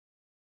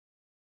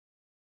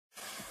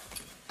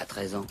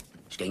13 ans,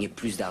 je gagnais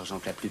plus d'argent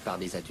que la plupart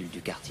des adultes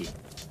du quartier.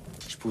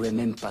 Je pouvais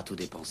même pas tout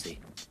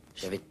dépenser.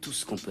 J'avais tout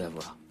ce qu'on peut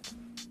avoir.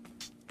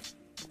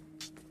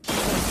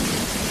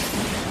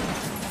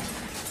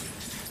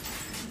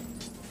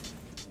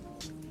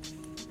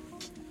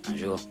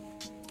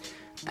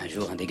 Un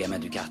jour, un des gamins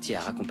du quartier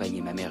a raccompagné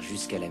ma mère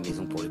jusqu'à la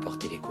maison pour lui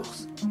porter les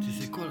courses. Tu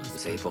sais quoi, le respect?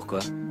 Vous savez pourquoi?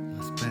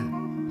 Respect.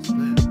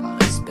 Par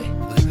respect.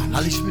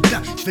 Allez,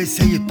 je vais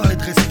essayer de parler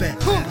de respect.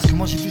 Parce que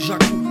moi j'ai vu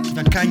Jacou qui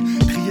vient caille,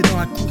 crier dans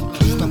la cour.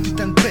 Juste un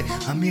putain de paix,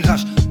 un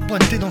mirage,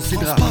 pointé dans ses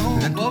draps.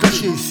 Rien de tout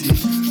caché ici,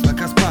 je me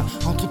casse pas.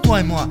 Entre toi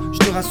et moi, je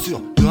te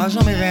rassure, il n'y aura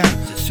jamais rien.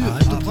 C'est sûr,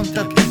 arrête de prendre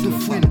ta tête de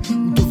fouine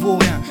ou de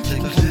vaurien. Je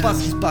comprends pas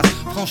ce qui se passe,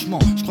 franchement,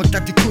 je crois que t'as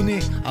déconné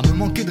à me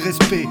manquer de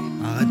respect.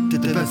 Arrête,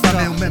 t'étais pas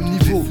au même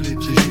niveau. J'ai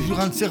jugé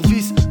un de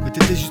service, mais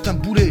t'étais juste un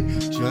boulet.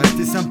 Je vais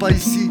rester sympa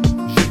ici,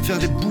 je vais te faire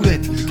des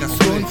boulettes.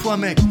 Encore une fois,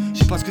 mec, je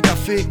sais pas ce que t'as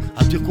fait,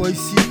 à dire quoi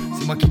ici.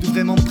 C'est moi qui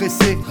devrais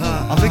m'empresser.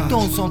 Avec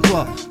toi ou sans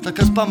toi,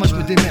 t'inquiète pas, moi je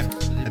me démerde.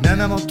 Et bien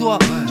même avant toi,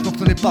 je m'en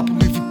prenais pas pour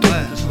Louis Vuitton.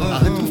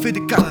 Arrête de bouffer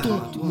des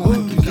cartons, moi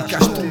plus des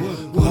cachetons.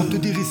 Comment te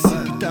dire ici,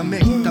 putain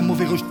mec, t'as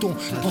mauvais rejeton.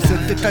 Pensais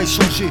peut-être à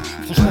échanger,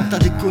 franchement t'as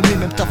déconné.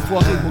 Même t'as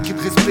foiré, manqué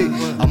de respect,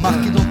 à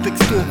marquer dans le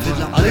texto.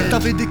 Allez,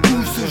 t'avais des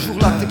couilles ce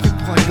jour-là, t'es pris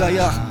pour un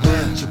gaillard.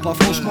 Je sais pas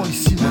franchement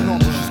ici, maintenant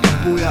t'es juste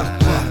un boyard.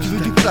 Tu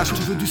veux du clash,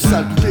 tu veux du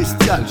sale, du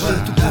bestial. Je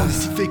vais te prendre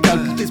ici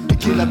fécal pour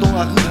t'expliquer là dans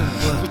la rue.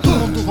 Je te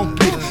demande de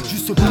remplir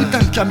juste ce putain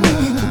de camion.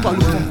 Faut pas le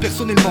prendre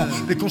personnellement,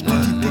 mais quand je te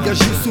dis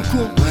dégager ce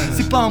con,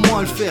 c'est pas à moi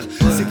à le faire,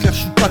 c'est clair, je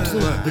suis patron.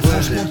 Mais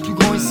franchement, le plus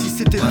grand ici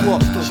c'était toi.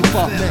 Je sais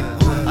pas, mec,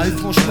 allez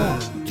franchement,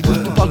 tu veux que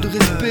je te parle de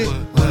respect?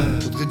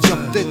 Faudrait déjà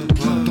peut-être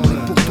t'en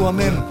es pour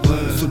toi-même.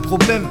 Ce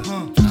problème,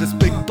 tu te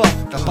respectes pas,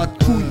 t'as pas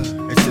de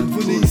couilles. Essaie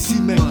de venir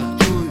ici, mec,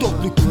 je te tords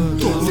le cou,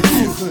 c'est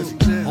sûr.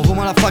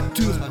 Envoie-moi la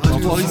facture, on va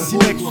voir ici,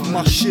 mec, sur le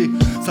marché.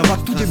 Ça va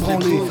tout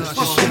débranler,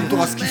 j'espère que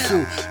t'auras ce qu'il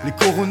faut. Les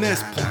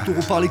coronesses, prends le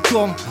taureau par les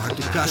cornes. Arrête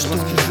de cacher ce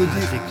que je veux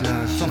dire.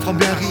 Ça me fera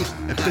bien rire,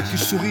 et peut-être que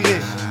je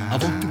sourirai.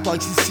 Avant que tu parles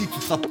ici,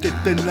 tu seras peut-être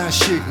peine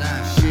lynché.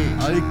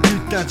 Allez,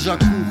 putain de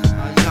Jacou.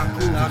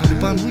 On est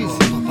pas un bruit ici,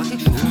 pas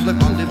quelque chose. La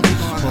cour, on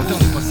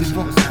est passé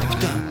devant.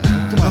 Putain,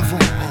 comme un vent.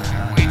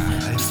 Allez,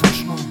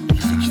 franchement,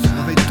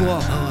 réveille-toi.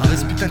 Arrête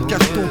ce putain de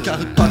cacheton qui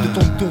arrête pas de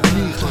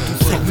t'endormir.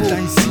 Ton cerveau, putain,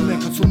 ici, mec,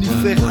 quand son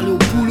hiver, allez au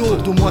boulot.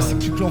 De moi, c'est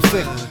que tu peux en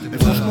faire. Mais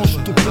franchement, je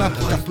te plains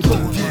pour ta petite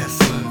vie.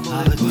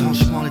 Arrête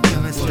franchement les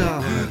thermostats,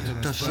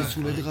 t'acheter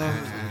sous les draps,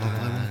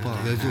 vraiment pas.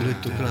 Désolé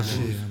de te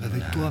clasher.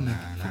 Avec toi mec,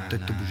 faut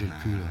peut-être te bouger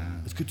le cul là.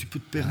 Est-ce que tu peux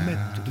te permettre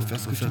de faire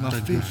ce que tu m'as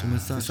fait?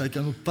 C'est ça avec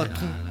un autre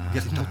patron.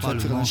 Regarde comment tu vas te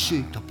faire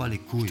lyncher. T'as pas les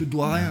couilles. Je te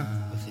dois rien.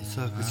 C'est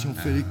ça. Et si on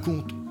fait les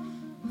comptes,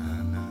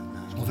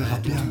 on verra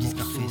bien.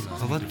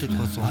 Ça va peut-être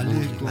pas.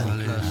 Allez toi,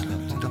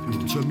 ta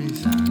petite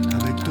chemise.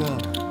 Avec toi,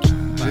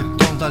 j'ai le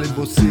temps d'aller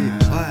bosser.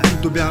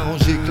 Tout bien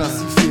rangé,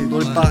 classifié dans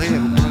les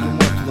barrières. Autour de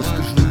moi, tu vois ce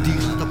que je veux dire.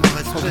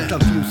 Avec ta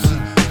vie aussi,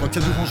 quand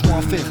il y a du rangement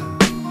à faire.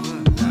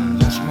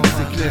 Franchement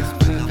c'est clair,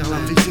 car la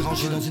vie s'est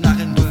rangée dans une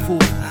arène de faux.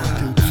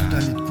 T'es au-dessus d'un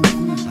lit de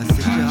coucou,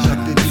 c'est clair,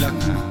 chaque tête de la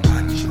cour.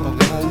 Je sais pas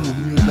vraiment où, au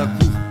milieu de la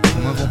cour.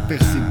 Comme un vent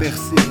percé,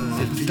 bercé,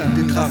 c'est le putain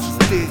des draps.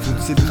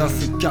 Toutes ces draps,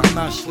 c'est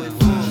carnage.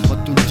 Je vais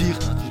te le dire,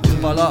 j'étais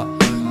pas là.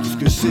 Tout ce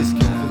que je sais, c'est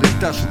qu'il y a encore des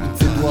taches au bout de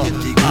ses doigts.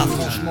 Ah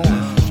franchement,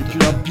 j'ai plus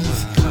la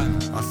bise.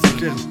 Ah c'est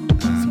clair, c'est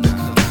peut-être une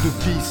toute de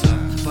pisse.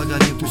 C'est pas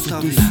gagné pour ça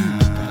dessus,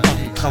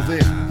 pas de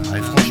travers.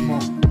 Allez franchement,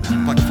 dis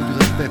pas qu'il faut du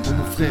respect pour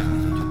nos frères.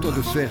 À toi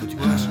de faire,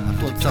 à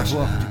toi de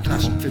savoir.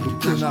 On te fait de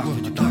connard,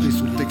 tu tapes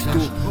sur le texto.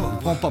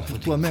 Ne prends pas pour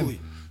toi-même.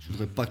 Je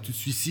voudrais pas que tu te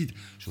suicides.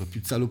 J'aurais plus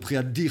de saloperies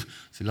à te dire.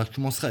 C'est là que je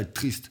commencerai à être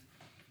triste.